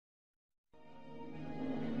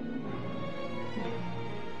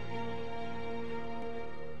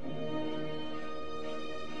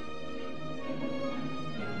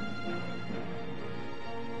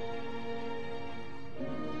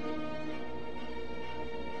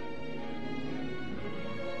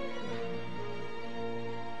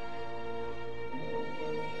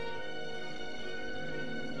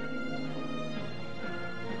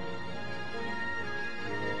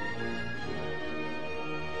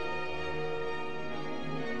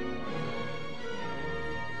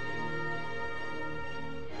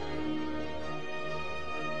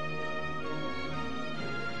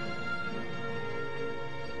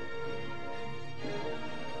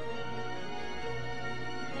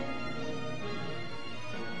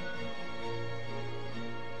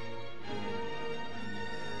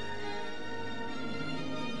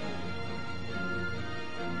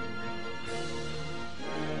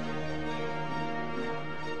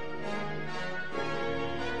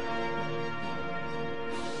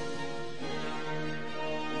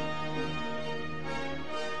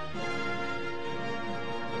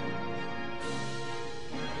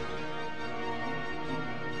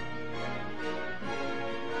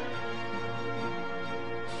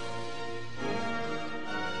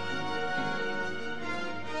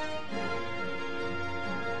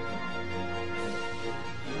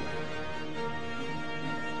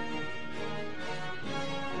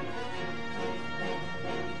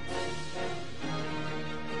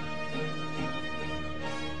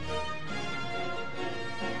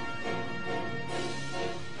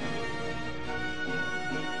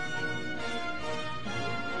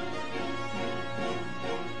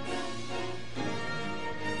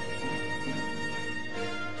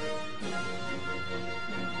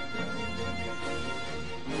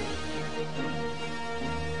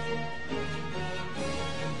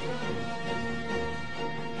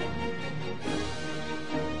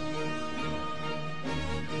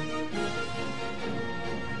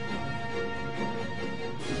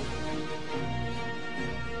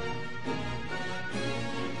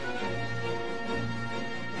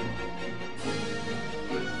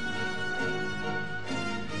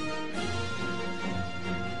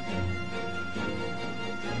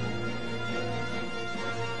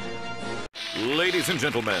Ladies and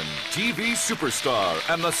gentlemen, TV superstar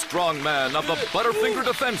and the strongman of the Butterfinger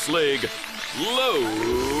Defense League,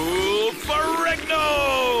 Lou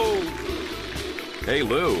Ferrigno! Hey,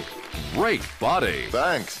 Lou, great body.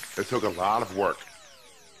 Thanks. It took a lot of work.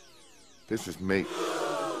 This is me.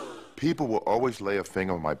 People will always lay a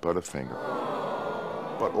finger on my Butterfinger.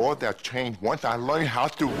 But all that changed once I learned how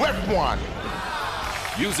to whip one.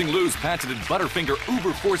 Using Lou's patented Butterfinger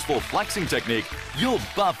uber forceful flexing technique, you'll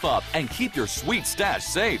buff up and keep your sweet stash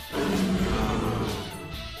safe.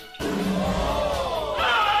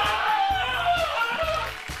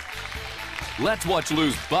 Let's watch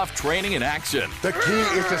Lou's buff training in action. The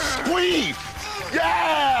key is to squeeze.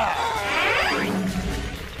 Yeah!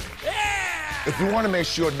 If you want to make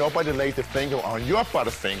sure nobody lays a finger on your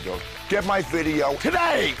Butterfinger, get my video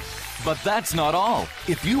today. But that's not all.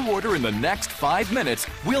 If you order in the next 5 minutes,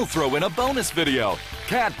 we'll throw in a bonus video.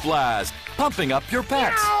 Cat Blast, pumping up your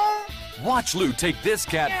pets. Watch Lou take this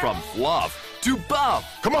cat from fluff to buff.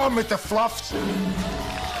 Come on, Mr. Fluffs.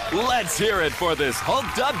 Let's hear it for this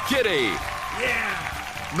hulked up kitty.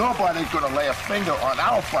 Yeah. Nobody's gonna lay a finger on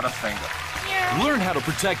our Butterfinger. Yeah. Learn how to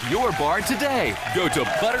protect your bar today. Go to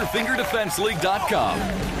ButterfingerDefenseLeague.com.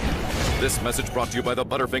 This message brought to you by the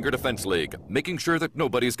Butterfinger Defense League, making sure that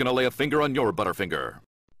nobody's gonna lay a finger on your Butterfinger.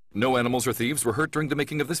 No animals or thieves were hurt during the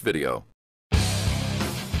making of this video.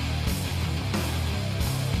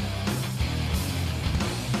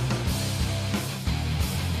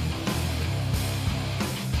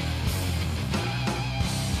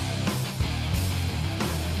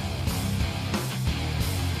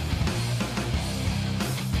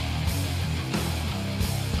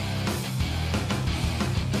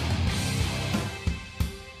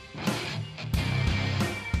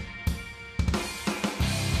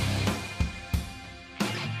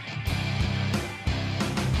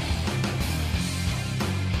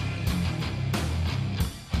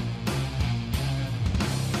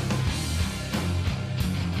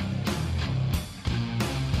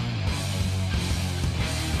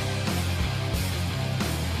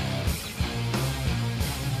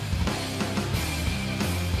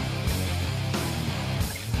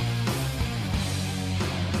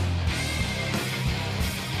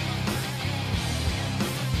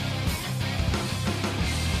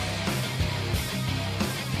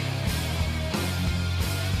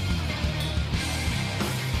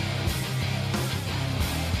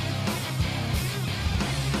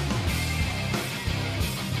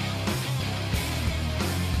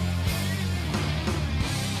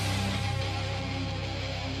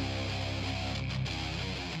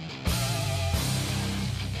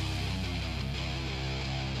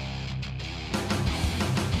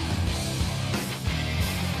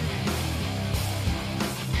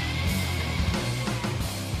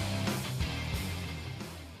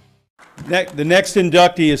 The next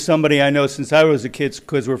inductee is somebody I know since I was a kid,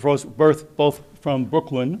 because we're both from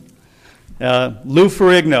Brooklyn. Lou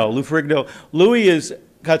Ferrigno. Louis has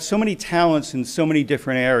got so many talents in so many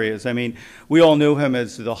different areas. I mean, we all knew him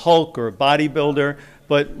as the Hulk or a bodybuilder,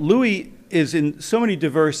 but Louis is in so many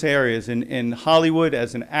diverse areas. In Hollywood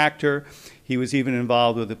as an actor, he was even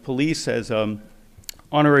involved with the police as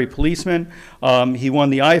honorary policeman. He won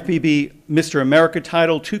the IFBB Mr. America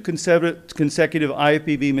title, 2 consecutive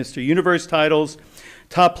IFBB Mr. Universe titles,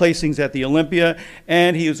 top placings at the Olympia,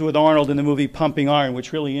 and he was with Arnold in the movie Pumping Iron,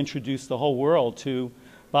 which really introduced the whole world to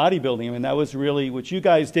bodybuilding. I mean, that was really what you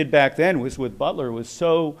guys did back then was with Butler was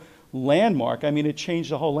so landmark. I mean, it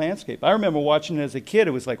changed the whole landscape. I remember watching it as a kid.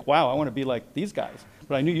 It was like, wow, I want to be like these guys.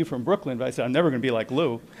 But I knew you from Brooklyn, but I said, I'm never going to be like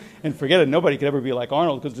Lou. And forget it, nobody could ever be like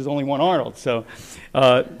Arnold because there's only one Arnold. So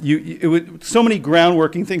it was so many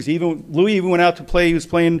groundworking things. Louis even went out to play. He was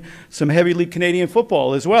playing some heavy league Canadian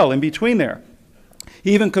football as well in between there.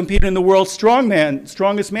 He even competed in the World's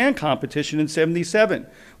Strongest Man competition in '77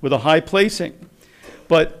 with a high placing.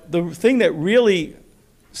 But the thing that really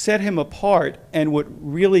set him apart and what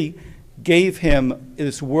really gave him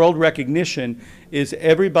this world recognition is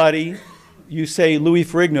everybody, you say Louis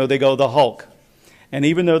Ferrigno, they go the Hulk. And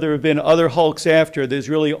even though there have been other Hulks after, there's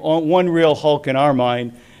really one real Hulk in our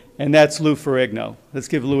mind, and that's Lou Ferrigno. Let's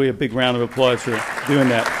give Louis a big round of applause for doing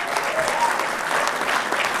that.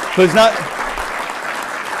 Because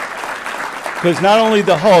not only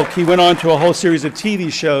the Hulk, he went on to a whole series of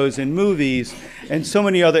TV shows and movies and so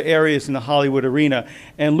many other areas in the Hollywood arena.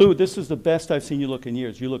 And Lou, this is the best I've seen you look in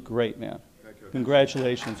years. You look great, man. Thank you.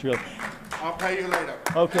 Congratulations. Really. I'll pay you later.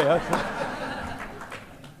 Okay.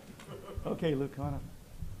 Okay, Lou, come on up.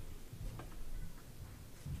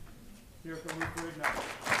 Here for Lou Ferrigno.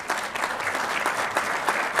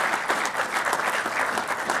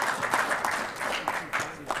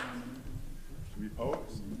 Should we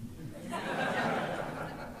pose?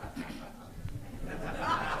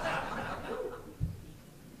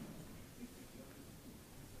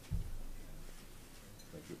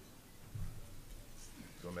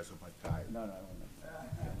 Don't mess with my tie. No, I don't know.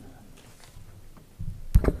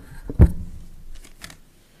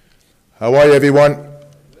 How are you, everyone?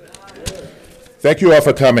 Thank you all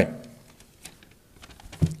for coming.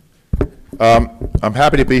 I'm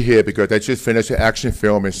happy to be here because I just finished an action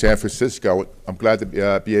film in San Francisco. I'm glad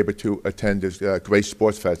to be able to attend this great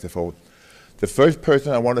sports festival. The first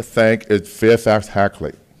person I want to thank is Fairfax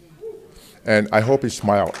Hackley, and I hope he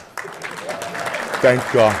smiled. Thank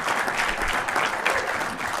God.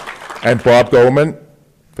 And Bob Goldman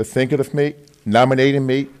for thinking of me, nominating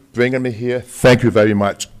me, bringing me here. Thank you very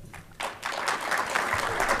much.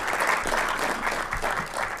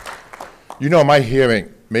 You know, my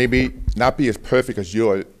hearing may not be as perfect as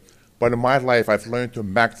yours, but in my life, I've learned to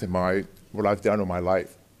maximize what I've done in my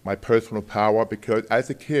life, my personal power, because as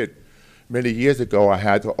a kid, many years ago, I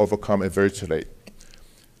had to overcome adversity.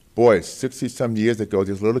 Boy, 60-some years ago,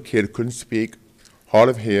 this little kid couldn't speak, hard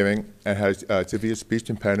of hearing, and had a severe speech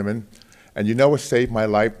impediment. And you know what saved my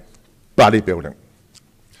life? Bodybuilding.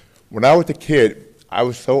 When I was a kid, I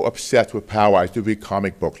was so obsessed with power, I used to read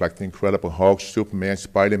comic books like The Incredible Hulk, Superman,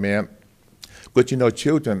 Spider-Man. But you know,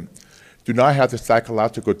 children do not have the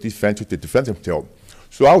psychological defense to defend themselves.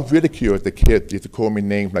 So I was ridiculed as a kid. They used to call me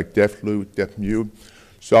names like Deaf Lou, Deaf Mute.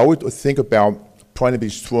 So I would think about trying to be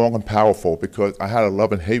strong and powerful because I had a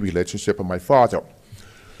love and hate relationship with my father.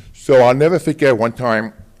 So I'll never forget one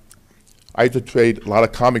time I used to trade a lot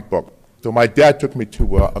of comic books. So my dad took me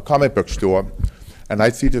to a comic book store, and I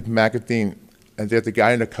see this magazine, and there's a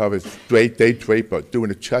guy in the cover, Dave Draper, doing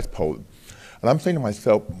a chest pose. And I'm saying to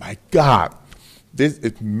myself, my God, this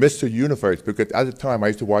is Mr. Universe, because at the time I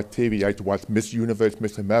used to watch TV, I used to watch Miss Universe,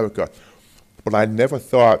 Miss America, but I never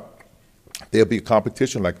thought there'd be a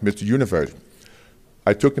competition like Mr. Universe.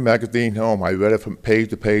 I took the magazine home, I read it from page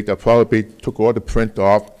to page, I probably took all the print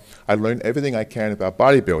off. I learned everything I can about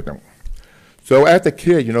bodybuilding. So as a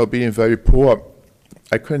kid, you know, being very poor,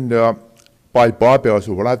 I couldn't buy barbells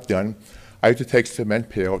or what I've done. I used to take cement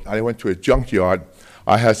pails. I went to a junkyard.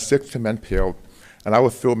 I had 6 cement pails, and I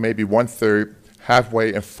would fill maybe 1/3,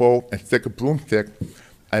 halfway, and full, and stick a broomstick.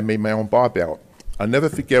 I made my own barbell. I'll never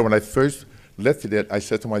forget when I first lifted it, I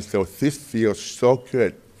said to myself, this feels so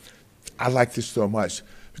good. I like this so much.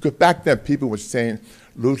 Because back then, people were saying,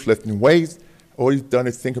 Lou's lifting weights. All he's done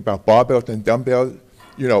is think about barbells and dumbbells.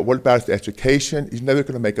 You know, what about his education? He's never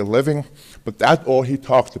going to make a living. But that's all he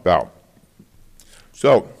talks about.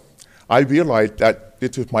 So I realized that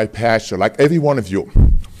this is my passion. Like every one of you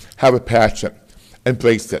have a passion.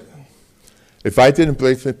 Embrace it. If I didn't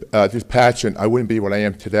embrace this passion, I wouldn't be what I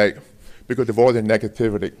am today because of all the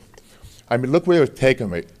negativity. I mean, look where it's taken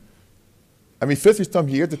me. I mean, 50-some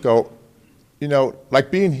years ago, you know, like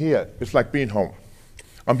being here, it's like being home.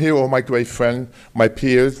 I'm here with all my great friends, my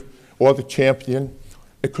peers, all the champions.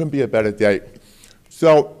 It couldn't be a better day.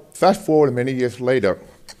 So fast forward many years later,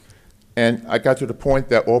 and I got to the point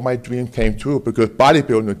that all my dreams came true because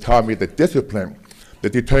bodybuilding taught me the discipline, the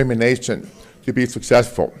determination to be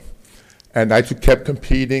successful. And I just kept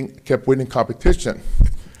competing, kept winning competition.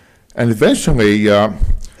 And eventually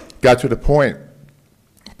got to the point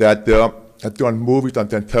that I'd done movies, I'd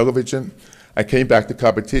done television. I came back to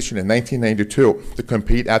competition in 1992 to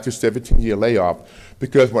compete after a 17-year layoff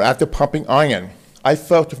because when after pumping iron, I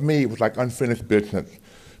felt to me it was like unfinished business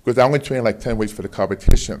because I only trained like 10 weeks for the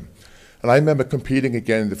competition. And I remember competing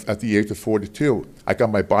again at the age of 42. I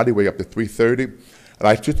got my body weight up to 330, and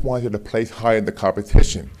I just wanted to place high in the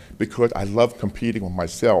competition because I loved competing with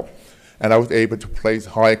myself. And I was able to place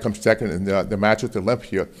high and come second in the Masters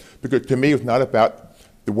Olympia because to me it was not about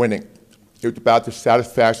the winning. It was about the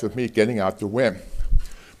satisfaction of me getting out to win.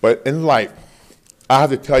 But in life, I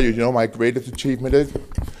have to tell you, you know my greatest achievement is?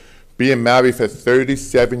 Being married for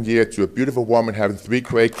 37 years to a beautiful woman, having 3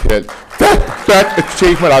 great kids. That's the best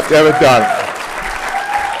achievement I've ever done.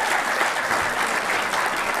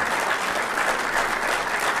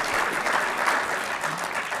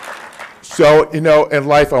 So, you know, in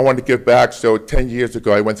life, I wanted to give back. So 10 years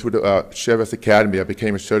ago, I went through the Sheriff's Academy. I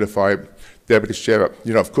became a certified deputy sheriff.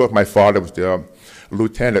 You know, of course, my father was the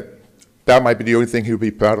lieutenant. That might be the only thing he would be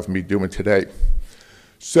proud of me doing today.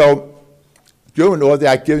 So during all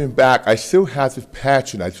that giving back, I still have this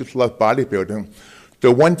passion. I just love bodybuilding.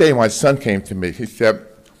 So one day, my son came to me. He said,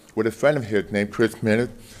 with a friend of his named Chris Minnis,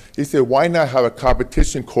 he said, why not have a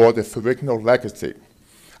competition called the Ferrigno Legacy?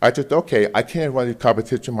 I said, okay, I can't run the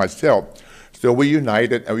competition myself. So we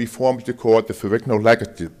united and we formed the called the Ferrigno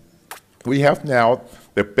Legacy. We have now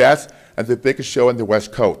the best and the biggest show on the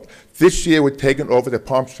West Coast. This year we're taking over the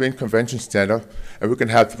Palm Springs Convention Center and we're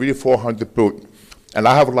gonna have 300 to 400 booths. And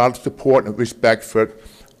I have a lot of support and respect for,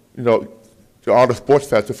 you know, the Art of Sports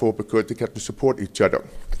Festival because they get to support each other.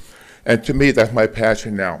 And to me, that's my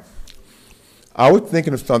passion now. I was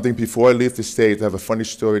thinking of something before I leave the stage. I have a funny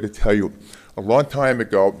story to tell you. A long time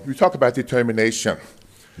ago, you talk about determination.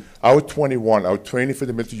 I was 21. I was training for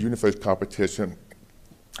the Mr. Universe competition.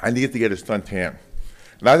 I needed to get a suntan.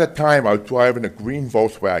 And at that time, I was driving a green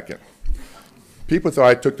Volkswagen. People thought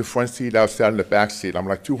I took the front seat outside in the back seat. I'm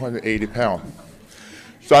like 280 pounds.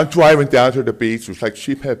 So I'm driving down to the beach. It was like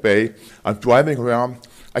Sheephead Bay. I'm driving around.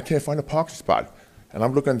 I can't find a parking spot. And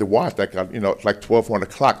I'm looking at the watch. I got, you know, it's like 12, 1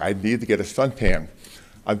 o'clock. I need to get a suntan.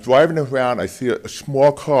 I'm driving around. I see a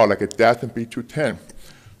small car, like a Datsun B210.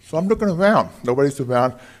 So I'm looking around. Nobody's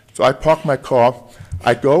around. So I park my car.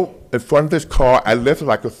 I go in front of this car. I lift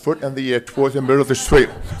like a foot in the air towards the middle of the street.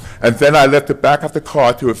 And then I left the back of the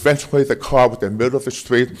car to eventually the car was in the middle of the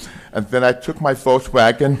street. And then I took my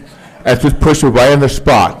Volkswagen and just pushed it right in the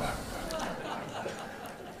spot.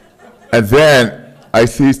 And then I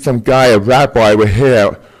see some guy, a rabbi with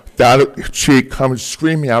hair, down the cheek, coming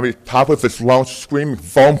screaming out of the top of his lungs, screaming,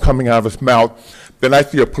 foam coming out of his mouth. Then I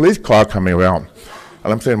see a police car coming around.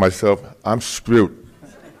 And I'm saying to myself, I'm screwed.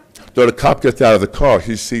 So the cop gets out of the car.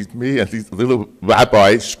 He sees me and these little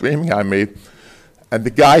rabbis screaming at me. And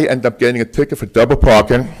the guy ended up getting a ticket for double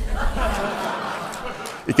parking.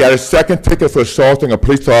 He got a second ticket for assaulting a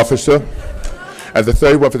police officer. And the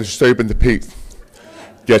third one for disturbing the peace.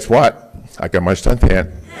 Guess what? I got my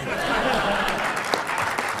suntan.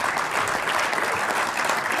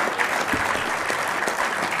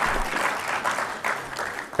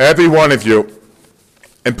 Every one of you,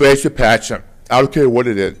 embrace your passion. I don't care what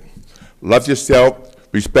it is. Love yourself,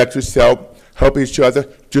 respect yourself, help each other,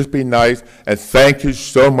 just be nice, and thank you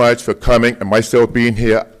so much for coming and myself being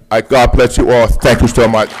here. God bless you all. Thank you so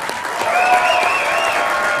much.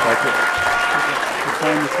 Thank you.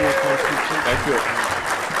 Thank you.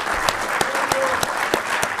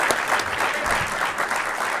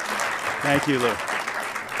 Thank you, Lou.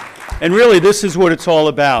 And really, this is what it's all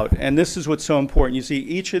about, and this is what's so important. You see,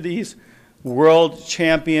 each of these world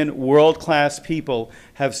champion, world-class people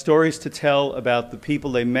have stories to tell about the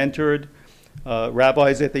people they mentored,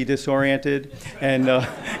 rabbis that they disoriented,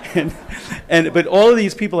 but all of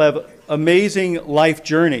these people have amazing life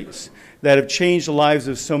journeys that have changed the lives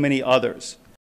of so many others.